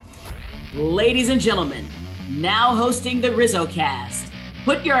Ladies and gentlemen, now hosting the Rizzo Cast,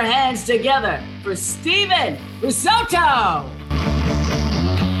 put your hands together for Steven Risotto!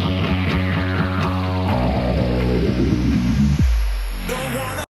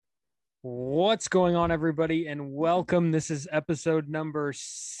 What's going on, everybody, and welcome. This is episode number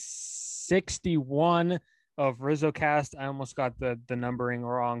 61 of RizzoCast. I almost got the numbering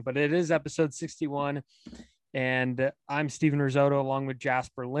wrong, but it is episode 61, and I'm Steven Risotto along with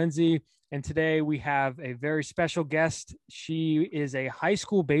Jasper Lindsay, and today we have a very special guest. She is a high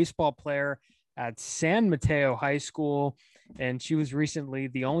school baseball player at San Mateo High School, and she was recently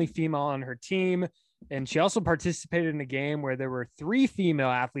the only female on her team. And she also participated in a game where there were 3 female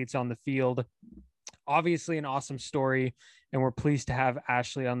athletes on the field. Obviously an awesome story. And we're pleased to have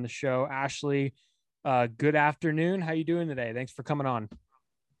Ashley on the show. Ashley, good afternoon. How you doing today? Thanks for coming on.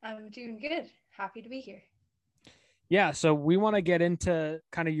 I'm doing good. Happy to be here. Yeah. So we want to get into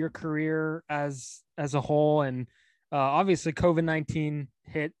kind of your career as a whole. And obviously COVID-19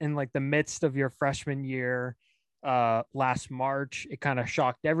 hit in like the midst of your freshman year last March. It kind of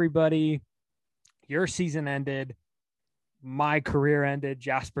shocked everybody. Your season ended, my career ended,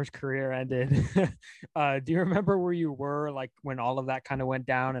 Jasper's career ended. Do you remember where you were like when all of that kind of went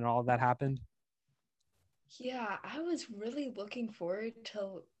down and all of that happened? Yeah, I was really looking forward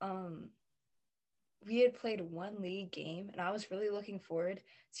to we had played one league game, and I was really looking forward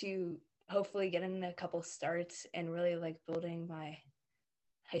to hopefully getting a couple starts and really like building my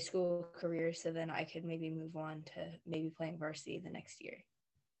high school career so then I could maybe move on to maybe playing varsity the next year.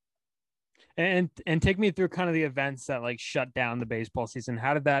 And take me through kind of the events that like shut down the baseball season.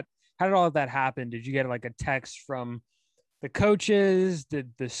 How did all of that happen? Did you get like a text from the coaches?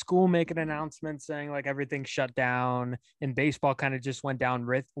 Did the school make an announcement saying like everything shut down and baseball kind of just went down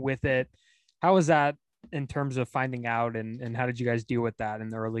with it? How was that in terms of finding out, and how did you guys deal with that in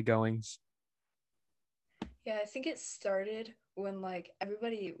the early goings? Yeah, I think it started when like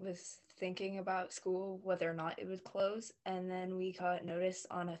everybody was thinking about school, whether or not it would close. And then we got notice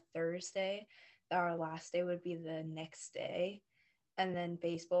on a Thursday that our last day would be the next day. And then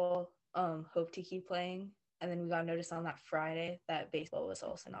baseball hoped to keep playing. And then we got notice on that Friday that baseball was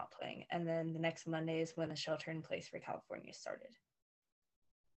also not playing. And then the next Monday is when the shelter in place for California started.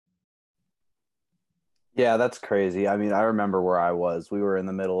 Yeah, that's crazy. I mean, I remember where I was. We were in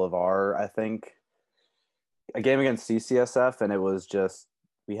the middle of I think, a game against CCSF, and it was just,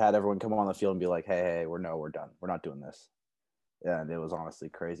 we had everyone come on the field and be like, hey, we're done. We're not doing this. Yeah, and it was honestly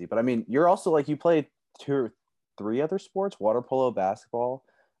crazy. But I mean, you're also like, you play 2 or 3 other sports, water polo, basketball.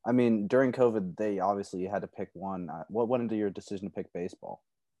 I mean, during COVID, they obviously had to pick one. What went into your decision to pick baseball?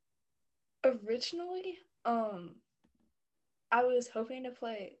 Originally, I was hoping to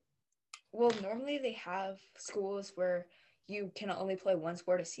play. Well, normally they have schools where you can only play one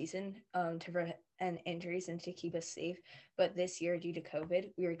sport a season to prevent injuries and to keep us safe. But this year, due to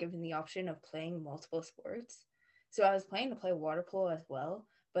COVID, we were given the option of playing multiple sports. So I was planning to play water polo as well,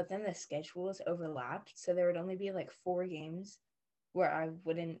 but then the schedules overlapped. So there would only be like 4 games where I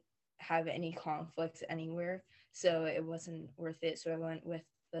wouldn't have any conflicts anywhere. So it wasn't worth it. So I went with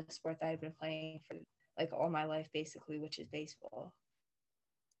the sport that I've been playing for like all my life, basically, which is baseball.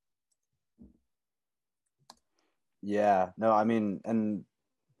 Yeah, no, I mean, and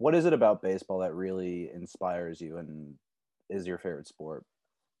what is it about baseball that really inspires you and is your favorite sport?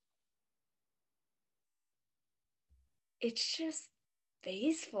 It's just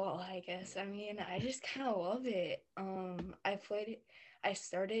baseball, I guess. I mean, I just kind of love it. I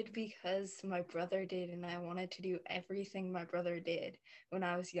started because my brother did, and I wanted to do everything my brother did when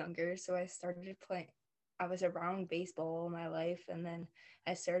I was younger. So I started playing. I was around baseball all my life, and then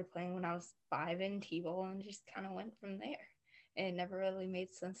I started playing when I was 5 in T-ball, and just kind of went from there. And it never really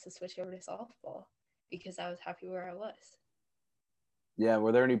made sense to switch over to softball because I was happy where I was. Yeah,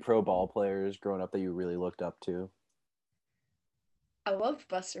 were there any pro ball players growing up that you really looked up to? I loved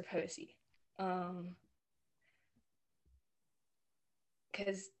Buster Posey.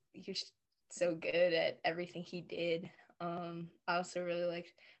 Because you're so good at everything he did. I also really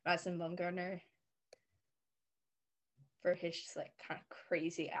liked Madison Bumgarner for his just like kind of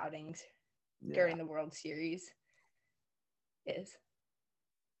crazy outings during the World Series.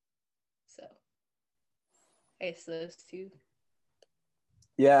 So I guess those 2.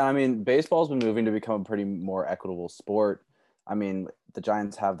 Yeah, I mean, baseball's been moving to become a pretty more equitable sport. I mean, the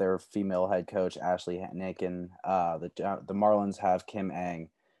Giants have their female head coach, Ashley Nakin. The Marlins have Kim Ng.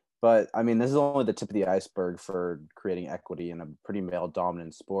 But, I mean, this is only the tip of the iceberg for creating equity in a pretty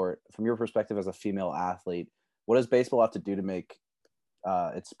male-dominant sport. From your perspective as a female athlete, what does baseball have to do to make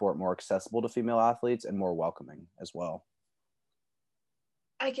its sport more accessible to female athletes and more welcoming as well?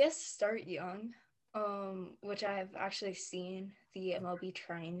 I guess start young, which I've actually seen the MLB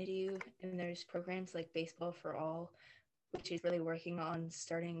trying to do, and there's programs like Baseball for All, which is really working on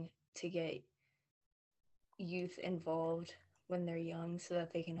starting to get youth involved when they're young so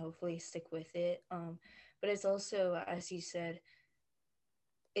that they can hopefully stick with it. But it's also, as you said,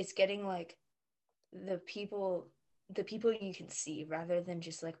 it's getting like the people you can see rather than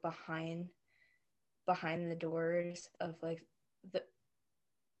just like behind the doors of like the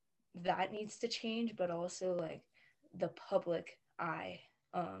that needs to change, but also like the public eye,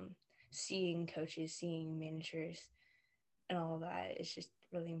 seeing coaches, seeing managers, and all of that is just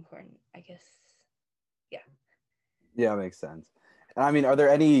really important, I guess. Yeah. Yeah, makes sense. And I mean, are there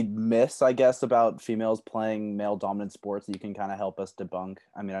any myths, I guess, about females playing male dominant sports that you can kind of help us debunk?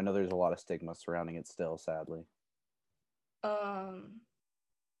 I mean, I know there's a lot of stigma surrounding it still, sadly.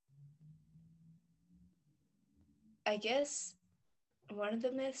 I guess one of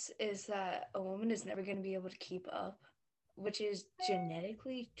the myths is that a woman is never going to be able to keep up, which is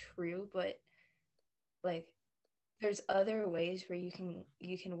genetically true, but like there's other ways where you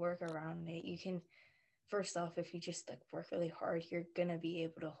can work around it. You can, first off, if you just like work really hard, you're gonna be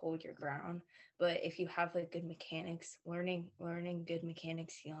able to hold your ground. But if you have like good mechanics, learning good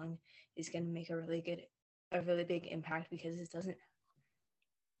mechanics young is gonna make a really big impact, because it doesn't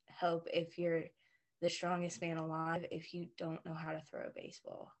help if you're the strongest man alive if you don't know how to throw a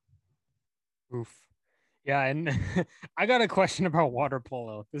baseball. Oof. Yeah, and I got a question about water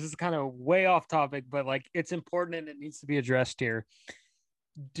polo. This is kind of way off topic, but like it's important and it needs to be addressed here.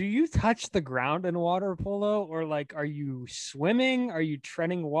 Do you touch the ground in water polo, or like are you swimming? Are you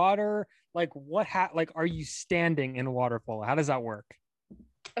treading water? Like like are you standing in water polo? How does that work?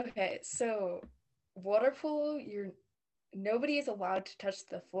 Okay, so water polo, nobody is allowed to touch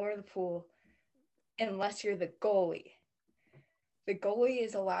the floor of the pool unless you're the goalie. The goalie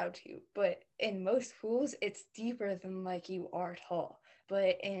is allowed to, but in most pools, it's deeper than like you are tall.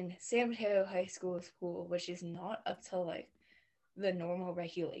 But in San Mateo High School's pool, which is not up to like the normal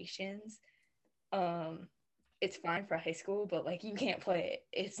regulations, it's fine for high school, but like you can't play it.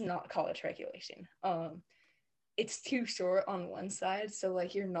 It's not college regulation. It's too short on one side, so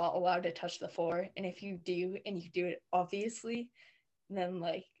like you're not allowed to touch the floor. And if you do, and you do it obviously, then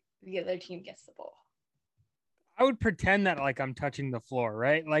like the other team gets the ball. I would pretend that like I'm touching the floor,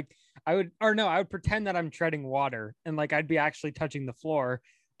 right? Like I would pretend that I'm treading water and like I'd be actually touching the floor.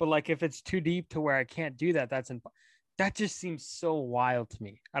 But like if it's too deep to where I can't do that, that just seems so wild to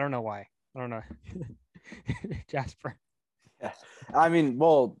me. I don't know why. I don't know. Jasper. Yeah. I mean,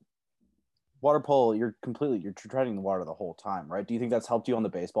 well, water polo, you're treading the water the whole time, right? Do you think that's helped you on the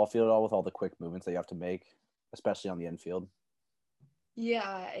baseball field at all with all the quick movements that you have to make, especially on the infield? Yeah,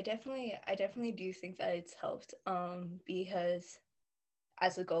 I definitely do think that it's helped. Because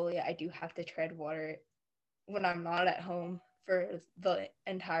as a goalie, I do have to tread water when I'm not at home for the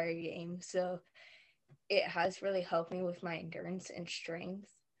entire game. So it has really helped me with my endurance and strength,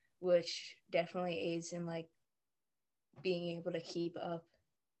 which definitely aids in like being able to keep up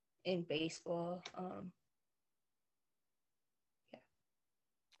in baseball. Yeah.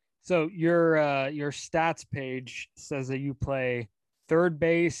 So your stats page says that you play third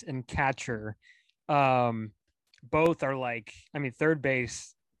base and catcher. Both are like, I mean, third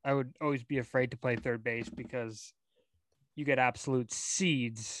base, I would always be afraid to play third base because you get absolute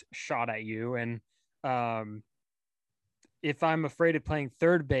seeds shot at you. And if I'm afraid of playing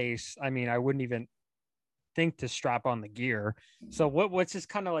third base, I mean, I wouldn't even think to strap on the gear. So what's just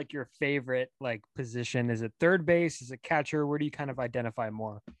kind of like your favorite like position? Is it third base? Is it catcher? Where do you kind of identify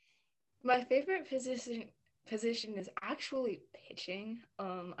more? My favorite position is actually pitching.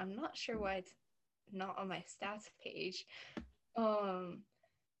 I'm not sure why it's not on my stats page. But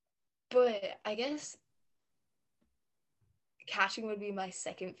I guess catching would be my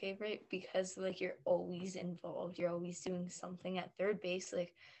second favorite, because like you're always involved. You're always doing something at third base.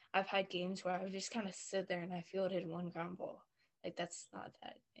 Like I've had games where I would just kind of sit there and I fielded one ground ball. Like that's not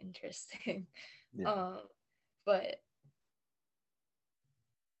that interesting. Yeah. But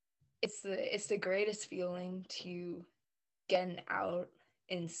it's the greatest feeling to get an out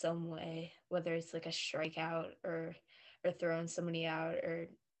in some way, whether it's like a strikeout or throwing somebody out or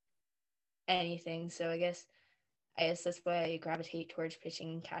anything. So I guess that's why I gravitate towards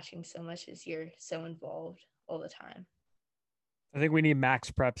pitching and catching so much, is you're so involved all the time. I think we need Max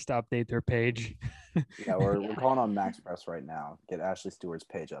Preps to update their page. Yeah, we're calling on Max Press right now. Get Ashley Stewart's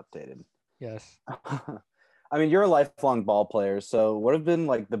page updated. Yes. I mean, you're a lifelong ball player, so what have been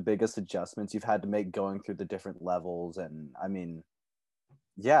like the biggest adjustments you've had to make going through the different levels? And I mean,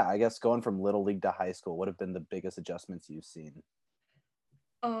 yeah, I guess going from little league to high school, what have been the biggest adjustments you've seen?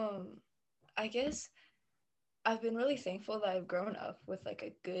 I guess I've been really thankful that I've grown up with like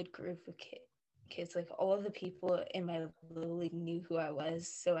a good group of kids. Like all of the people in my little league knew who I was,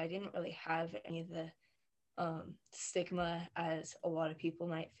 so I didn't really have any of the stigma as a lot of people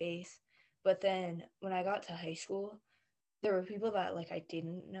might face. But then when I got to high school, there were people that like I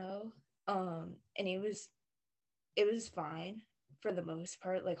didn't know, and it was fine for the most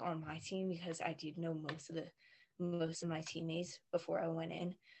part, like on my team because I did know most of my teammates before I went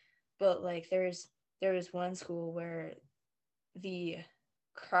in. But like there was one school where the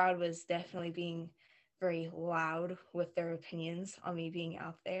crowd was definitely being very loud with their opinions on me being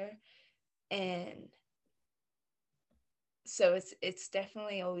out there, and so it's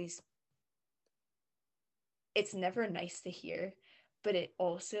definitely always, it's never nice to hear, but it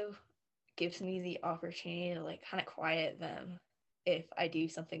also gives me the opportunity to like kind of quiet them if I do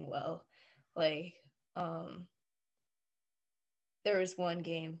something well. Like there was one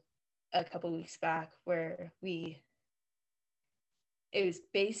game a couple weeks back where it was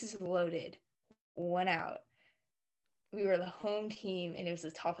bases loaded, one out. We were the home team and it was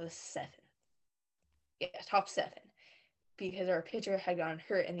the top of the seventh. Yeah, top seven. Because our pitcher had gotten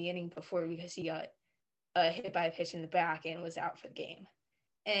hurt in the inning before because he got hit by a pitch in the back and was out for the game.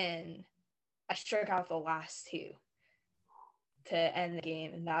 And I struck out the last two to end the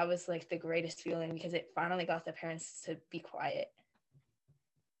game. And that was like the greatest feeling because it finally got the parents to be quiet.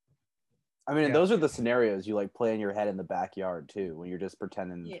 I mean, Yeah. those are the scenarios you like play in your head in the backyard too, when you're just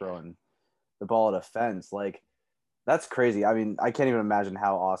pretending and throwing the ball at a fence. Like, that's crazy. I mean, I can't even imagine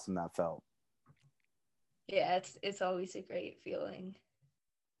how awesome that felt. Yeah, it's always a great feeling.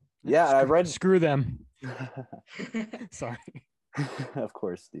 Yeah, I read. Screw them. Sorry. Of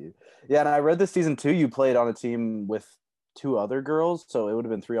course, Steve. Yeah, and I read this season too. You played on a team with two other girls, so it would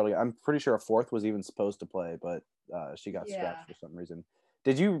have been three altogether. I'm pretty sure a fourth was even supposed to play, but she got scratched for some reason.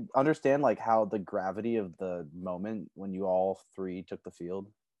 Did you understand like how the gravity of the moment when you all three took the field?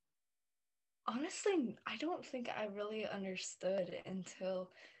 Honestly, I don't think I really understood until,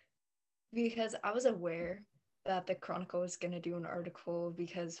 because I was aware that the Chronicle was going to do an article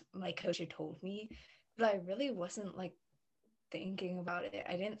because my coach had told me, but I really wasn't like thinking about it.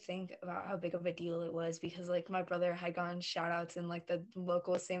 I didn't think about how big of a deal it was because like my brother had gotten shout outs in like the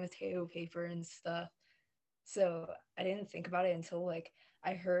local San Mateo paper and stuff. So I didn't think about it until like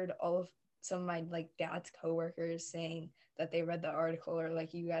I heard all of some of my like dad's coworkers saying that they read the article, or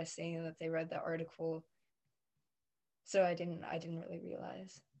like you guys saying that they read the article. So I didn't really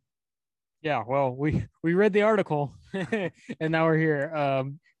realize. Yeah, well, we read the article and now we're here.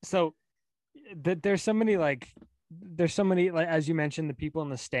 So there's so many like as you mentioned, the people in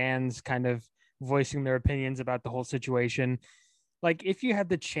the stands kind of voicing their opinions about the whole situation. Like if you had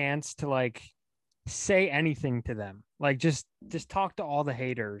the chance to like say anything to them, like just talk to all the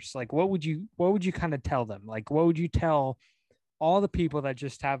haters, like what would you kind of tell them? Like what would you tell all the people that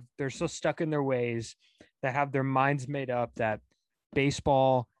just they're so stuck in their ways, that have their minds made up that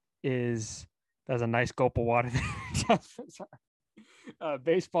baseball is, that's a nice gulp of water there.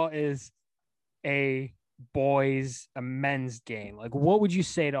 Baseball is a men's game. Like what would you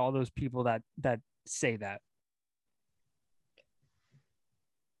say to all those people that say that?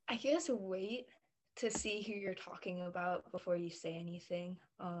 I guess wait to see who you're talking about before you say anything.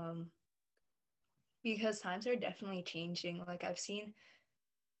 Because times are definitely changing. Like I've seen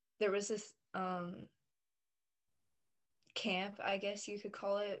there was this camp, I guess you could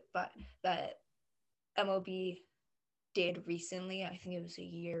call it, but that MLB did recently. I think it was a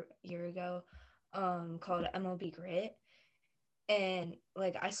year ago, called MLB Grit. And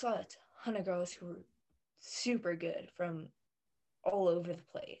like I saw a ton of girls who were super good from all over the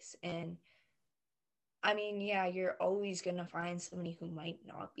place. And I mean, yeah, you're always going to find somebody who might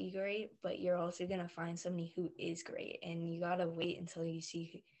not be great, but you're also going to find somebody who is great. And you got to wait until you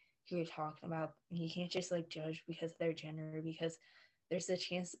see who you're talking about. You can't just like judge because of their gender, because there's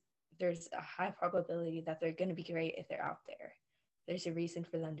a high probability that they're going to be great if they're out there. There's a reason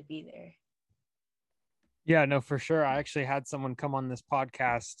for them to be there. Yeah, no, for sure. I actually had someone come on this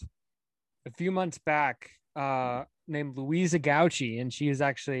podcast a few months back named Louisa Gauchi, and she is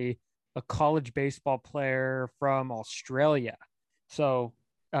actually a college baseball player from Australia. So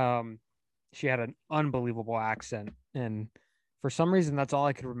she had an unbelievable accent, and for some reason that's all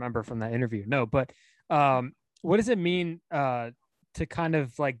I could remember from that interview. No, but what does it mean to kind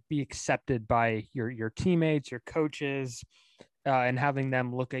of like be accepted by your teammates, your coaches, and having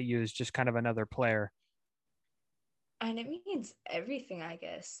them look at you as just kind of another player? And it means everything, I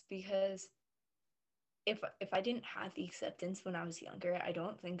guess, because if I didn't have the acceptance when I was younger, I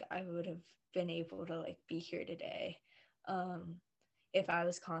don't think I would have been able to like be here today. if I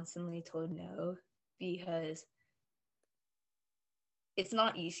was constantly told no, because it's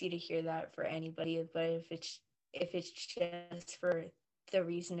not easy to hear that for anybody, but if it's just for the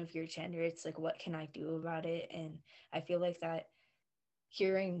reason of your gender, it's like, what can I do about it? And I feel like that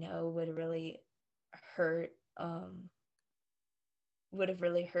hearing no hurt um would have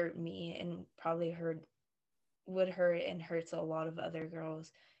really hurt me, and probably would hurt and hurts a lot of other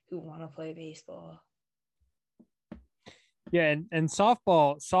girls who want to play baseball. Yeah, and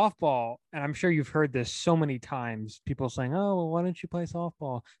softball, and I'm sure you've heard this so many times, people saying, "Oh, well, why don't you play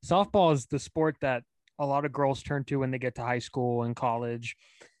softball?" Softball is the sport that a lot of girls turn to when they get to high school and college.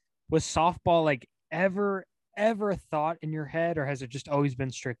 Was softball like ever thought in your head, or has it just always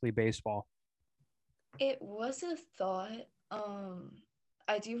been strictly baseball? It was a thought.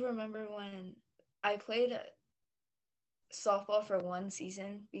 I do remember when I played softball for one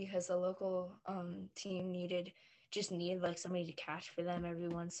season because a local team needed like somebody to catch for them every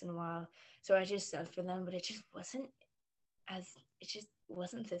once in a while. So I just subbed for them, but it just wasn't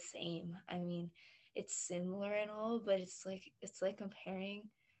the same. I mean, it's similar and all, but it's like comparing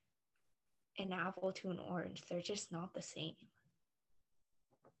an apple to an orange. They're just not the same.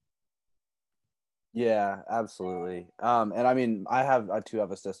 Yeah, absolutely. And I mean, I too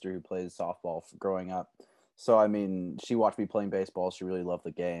have a sister who plays softball growing up. So I mean, she watched me playing baseball. She really loved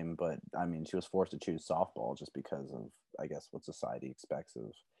the game, but I mean, she was forced to choose softball just because of, I guess, what society expects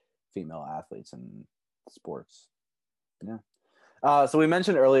of female athletes in sports. Yeah. So we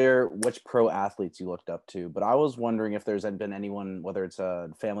mentioned earlier which pro athletes you looked up to, but I was wondering if there's been anyone, whether it's a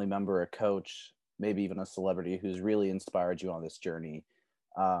family member, a coach, maybe even a celebrity, who's really inspired you on this journey,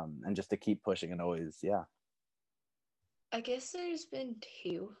 and just to keep pushing and always, yeah. I guess there's been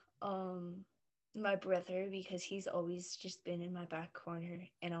two. My brother, because he's always just been in my back corner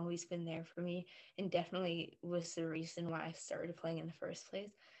and always been there for me, and definitely was the reason why I started playing in the first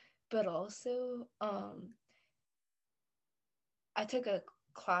place. But also, I took a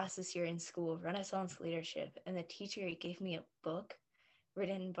class this year in school, Renaissance Leadership, and the teacher gave me a book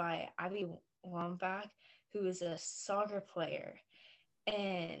written by Abby Wambach, who is a soccer player.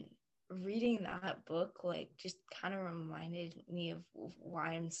 And reading that book, like, just kind of reminded me of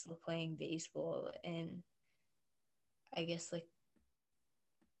why I'm still playing baseball, and I guess, like,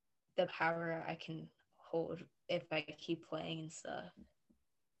 the power I can hold if I keep playing and stuff.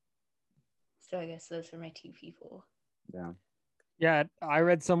 So I guess those are my two people. Yeah. Yeah, I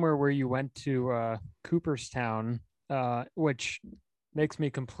read somewhere where you went to Cooperstown, which makes me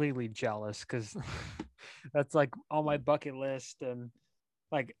completely jealous because that's like on my bucket list. And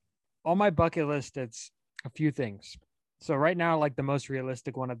like on my bucket list, it's a few things. So right now, like the most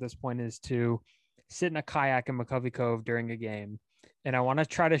realistic one at this point is to sit in a kayak in McCovey Cove during a game. And I want to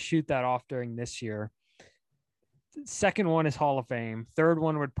try to shoot that off during this year. Second one is Hall of Fame. Third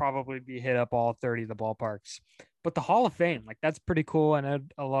one would probably be hit up all 30 of the ballparks. But the Hall of Fame, like that's pretty cool. I know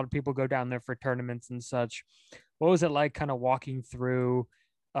a lot of people go down there for tournaments and such. What was it like kind of walking through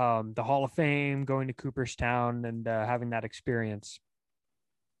the Hall of Fame, going to Cooperstown and having that experience?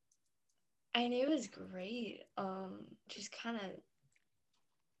 And it was great. Just kind of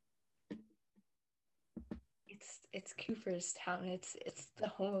it's Cooperstown. It's the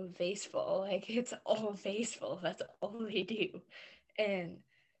home of baseball. Like, it's all baseball. That's all they do. And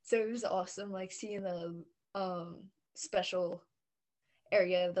so it was awesome, like, seeing the special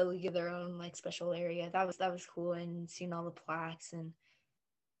area, the League of Their Own, like, special area. That was cool, and seeing all the plaques and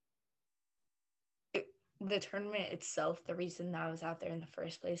the tournament itself. The reason that I was out there in the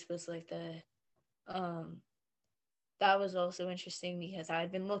first place was like um that was also interesting because I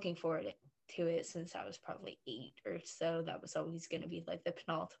had been looking forward to it since I was probably 8 or so. That was always going to be like the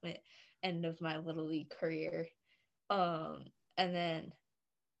penultimate end of my little league career. And then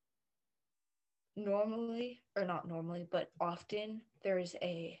normally, or not normally, but often there's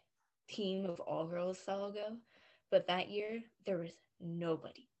a team of all girls that'll go. But that year there was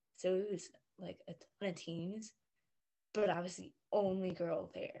nobody. So it was like a ton of teams, but I was the only girl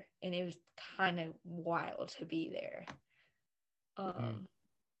there, and it was kind of wild to be there.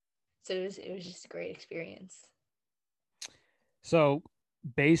 So it was just a great experience. So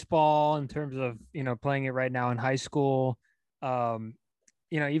baseball, in terms of, playing it right now in high school, um,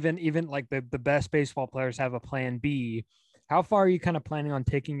 even like the best baseball players have a plan B. How far are you kind of planning on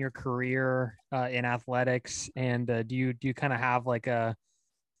taking your career in athletics? And do you kind of have like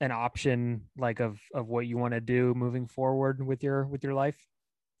an option like of what you want to do moving forward with your life?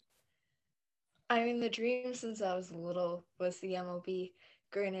 I mean, the dream since I was little was the MLB.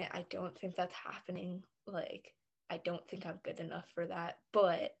 Granted, I don't think that's happening. Like, I don't think I'm good enough for that.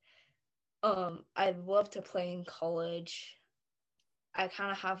 But I'd love to play in college. I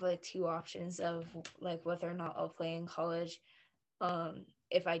kind of have like two options of like whether or not I'll play in college.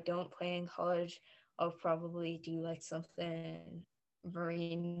 If I don't play in college, I'll probably do like something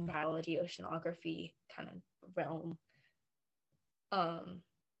marine biology, oceanography kind of realm,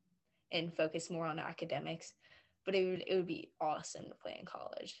 and focus more on academics. But it would be awesome to play in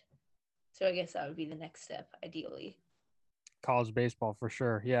college. So I guess that would be the next step, ideally. College baseball for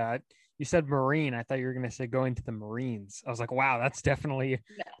sure. Yeah. You said Marine. I thought you were going to say going to the Marines. I was like, wow, that's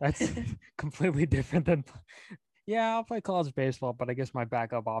that's completely different than, yeah, I'll play college baseball, but I guess my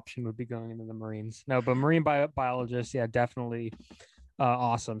backup option would be going into the Marines. No, but marine biologist, yeah, definitely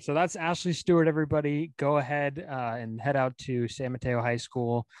awesome. So that's Ashley Stewart, everybody. Go ahead and head out to San Mateo High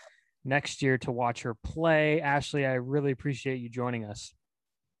School next year to watch her play. Ashley, I really appreciate you joining us.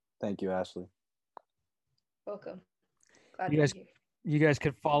 Thank you, Ashley. Welcome. Glad you guys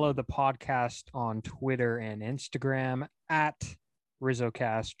could follow the podcast on Twitter and Instagram at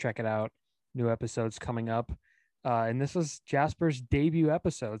RizzoCast. Check it out. New episodes coming up. And this was Jasper's debut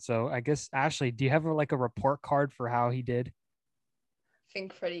episode. So I guess, Ashley, do you have like a report card for how he did? I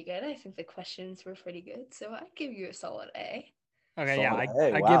think pretty good. I think the questions were pretty good. So I'd give you a solid A. Okay, solid yeah,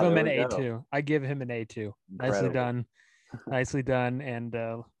 A. I Wow, give him there an we A2. go. I give him an A2. Incredible. Nicely done. Nicely done.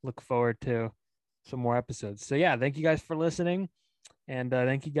 And look forward to some more episodes. So yeah, thank you guys for listening. And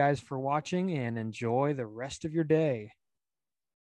thank you guys for watching, and enjoy the rest of your day.